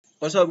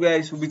What's up,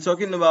 guys? We'll be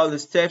talking about the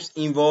steps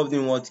involved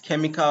in what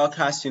chemical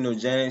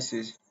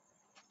carcinogenesis.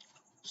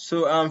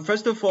 So,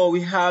 first of all,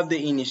 we have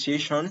the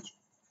initiation.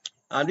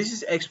 This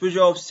is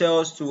exposure of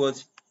cells to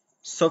what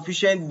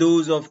sufficient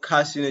dose of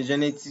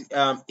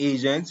carcinogenic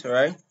agent,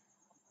 right?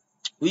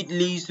 Which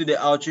leads to the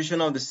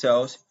alteration of the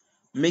cells,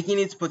 making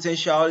it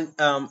potentially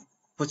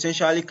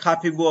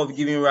capable of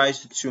giving rise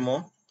to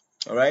tumor.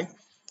 All right.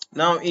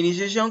 Now,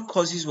 initiation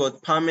causes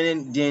what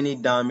permanent DNA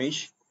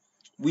damage,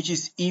 which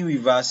is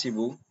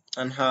irreversible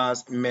and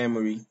has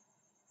memory.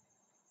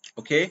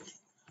 Okay.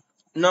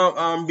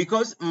 Now,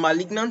 because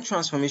malignant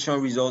transformation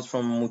results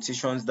from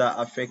mutations that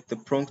affect the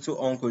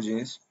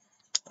proto-oncogenes,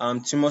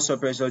 tumor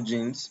suppressor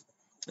genes,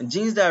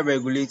 genes that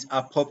regulate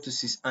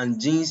apoptosis, and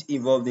genes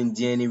involved in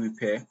DNA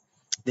repair,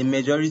 the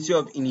majority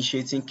of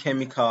initiating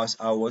chemicals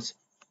are what?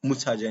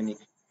 Mutagenic.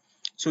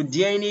 So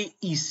DNA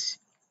is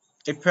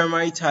a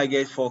primary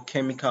target for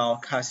chemical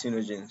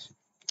carcinogens.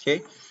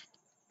 Okay,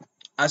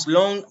 as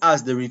long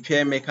as the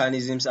repair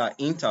mechanisms are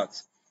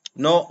intact,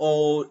 not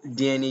all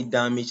DNA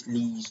damage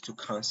leads to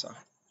cancer.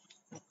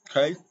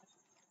 Okay,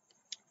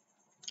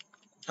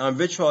 and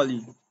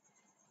virtually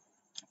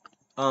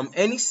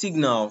any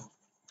signal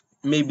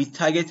may be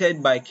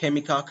targeted by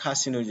chemical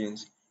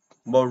carcinogens,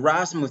 but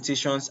RAS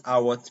mutations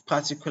are what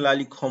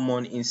particularly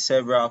common in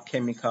several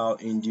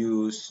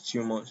chemical-induced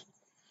tumors.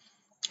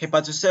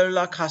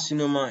 Hepatocellular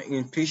carcinoma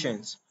in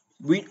patients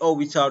with or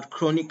without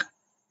chronic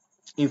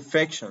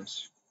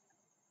infections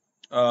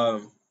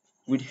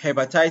with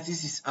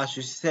hepatitis is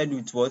associated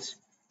with what?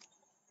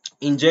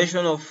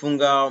 Injection of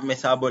fungal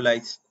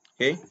metabolites,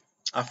 okay,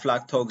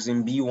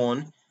 aflatoxin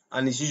B1,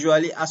 and is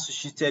usually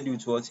associated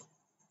with what?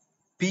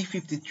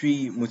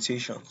 P53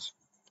 mutations.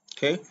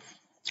 Okay,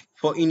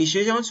 for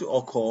initiation to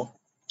occur,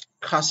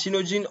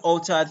 carcinogen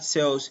altered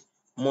cells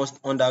must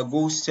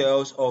undergo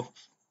cycles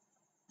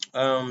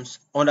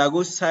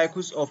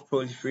of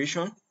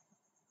proliferation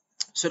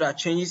so that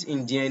changes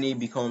in DNA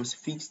becomes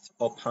fixed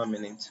or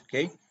permanent.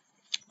 Okay,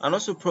 and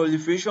also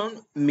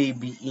proliferation may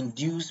be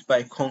induced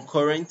by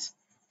concurrent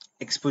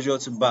exposure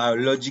to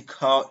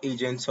biological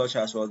agents such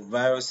as what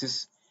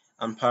viruses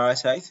and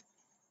parasites,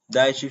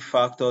 dietary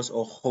factors,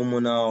 or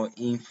hormonal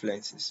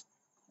influences.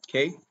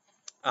 Okay.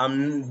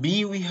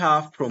 B, we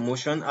have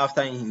promotion.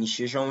 After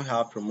initiation, we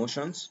have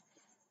promotions.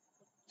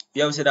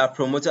 We have said that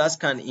promoters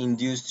can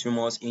induce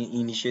tumors in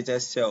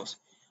initiated cells,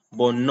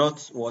 but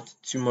not what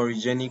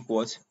tumorigenic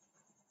what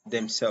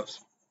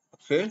themselves.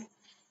 Okay.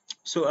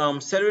 So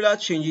cellular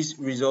changes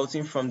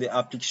resulting from the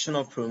application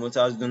of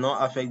promoters do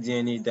not affect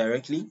DNA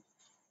directly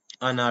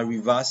and are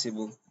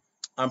reversible.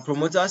 And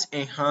promoters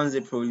enhance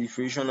the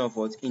proliferation of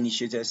what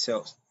initiated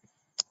cells,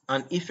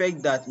 an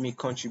effect that may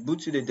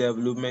contribute to the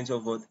development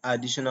of what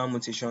additional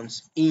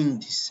mutations in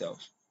these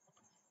cells.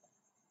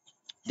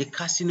 The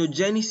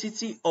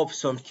carcinogenicity of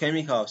some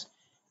chemicals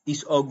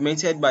is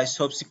augmented by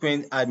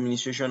subsequent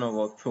administration of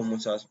what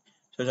promoters,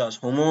 such as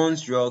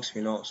hormones, drugs,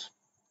 phenols.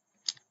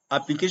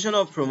 Application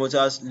of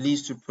promoters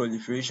leads to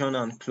proliferation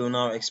and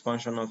clonal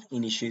expansion of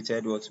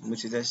initiated what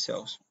mutated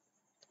cells.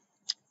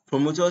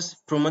 Promoters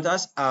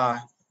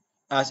are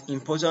as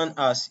important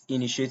as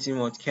initiating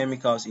what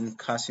chemicals in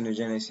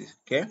carcinogenesis,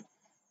 okay?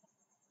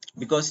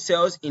 Because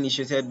cells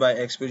initiated by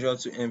exposure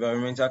to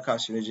environmental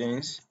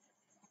carcinogens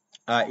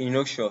are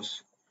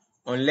innoxious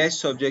unless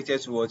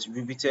subjected to what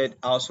repeated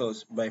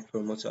assaults by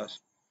promoters.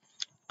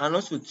 And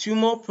also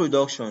tumor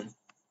production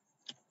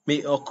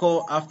may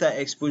occur after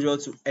exposure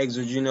to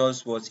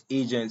exogenous what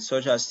agents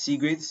such as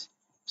cigarettes,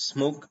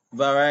 smoke,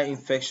 viral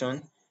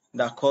infection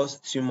that cause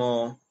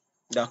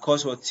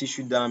what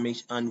tissue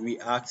damage and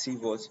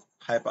reactive what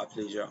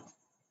hyperplasia.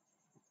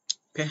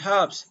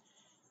 Perhaps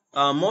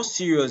more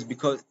serious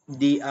because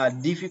they are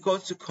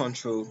difficult to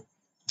control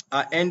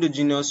are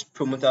endogenous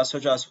promoters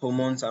such as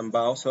hormones and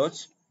bile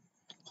salts.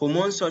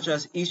 Hormones such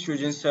as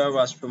estrogen serve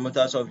as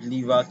promoters of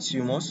liver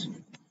tumors.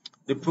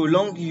 The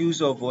prolonged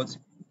use of what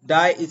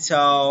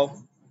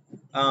diethyl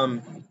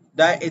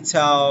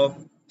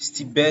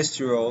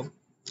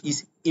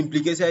is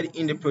implicated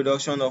in the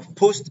production of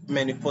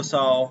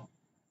postmenopausal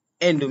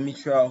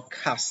endometrial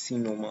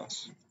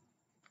carcinomas.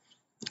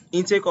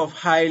 Intake of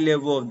high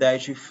level of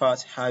dietary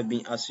fat has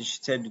been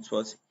associated with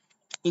what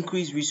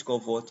increased risk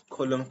of what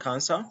colon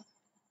cancer.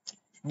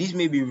 This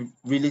may be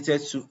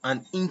related to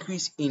an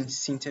increase in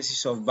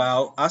synthesis of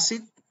bile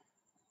acid,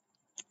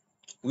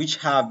 which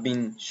have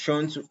been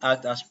shown to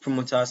act as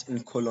promoters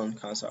in colon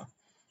cancer.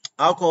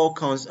 Alcohol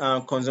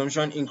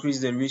consumption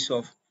increases the risk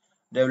of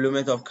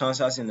development of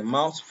cancers in the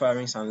mouth,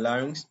 pharynx, and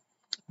larynx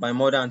by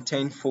more than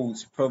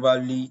 10-fold,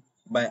 probably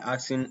by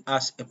acting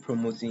as a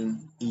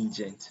promoting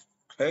agent.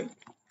 Okay,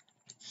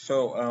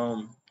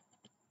 so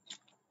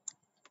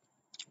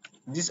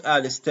these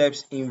are the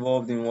steps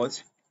involved in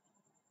what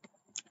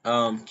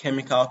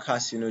chemical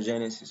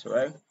carcinogenesis.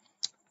 Right.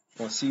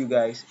 I'll see you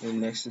guys in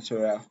the next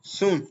tutorial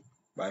soon.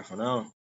 Bye for now.